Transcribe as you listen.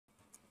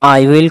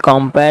I will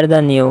compare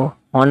the new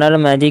Honor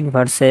Magic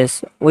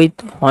Versus with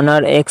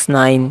Honor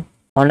X9.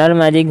 Honor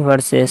Magic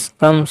Versus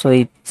comes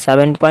with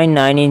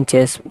 7.9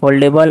 inches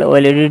foldable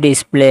OLED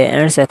display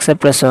and success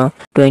ratio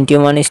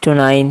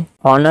 21:9.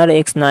 Honor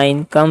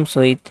X9 comes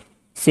with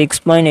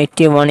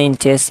 6.81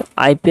 inches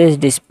IPS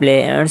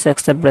display and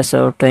success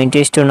ratio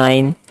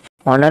 20:9.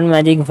 Honor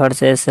Magic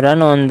Versus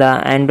run on the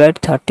Android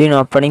 13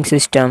 operating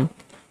system.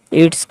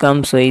 It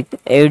comes with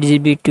 8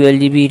 GB, 12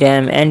 GB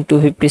RAM and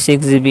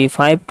 256 GB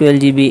 512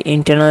 GB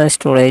internal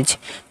storage,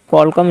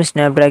 Qualcomm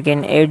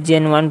Snapdragon 8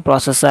 Gen 1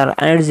 processor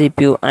and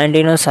GPU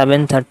Adreno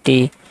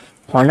 730.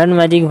 Honor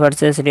Magic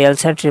vs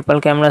RealSet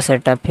triple camera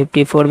setup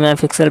 54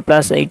 MP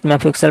plus 8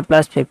 MP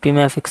plus 50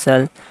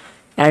 MP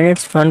and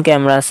its front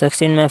camera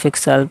 16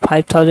 MP,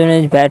 5000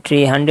 mAh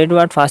battery, 100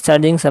 watt fast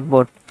charging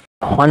support.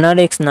 Honor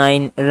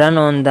X9 run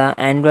on the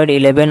Android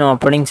 11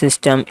 operating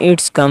system.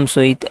 It comes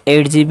with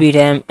 8 GB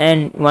RAM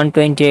and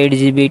 128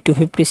 GB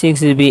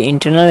 256 GB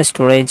internal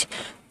storage,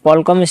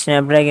 Qualcomm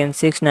Snapdragon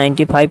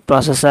 695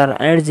 processor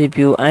and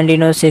GPU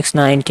Adreno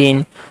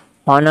 619.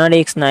 Honor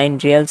X9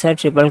 RealSet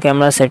triple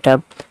camera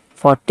setup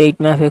 48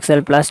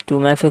 MP plus 2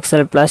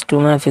 MP plus 2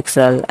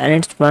 MP and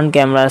its front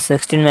camera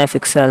 16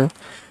 MP,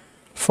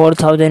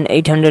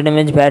 4800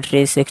 mAh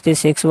battery,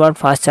 66 watt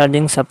fast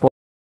charging support.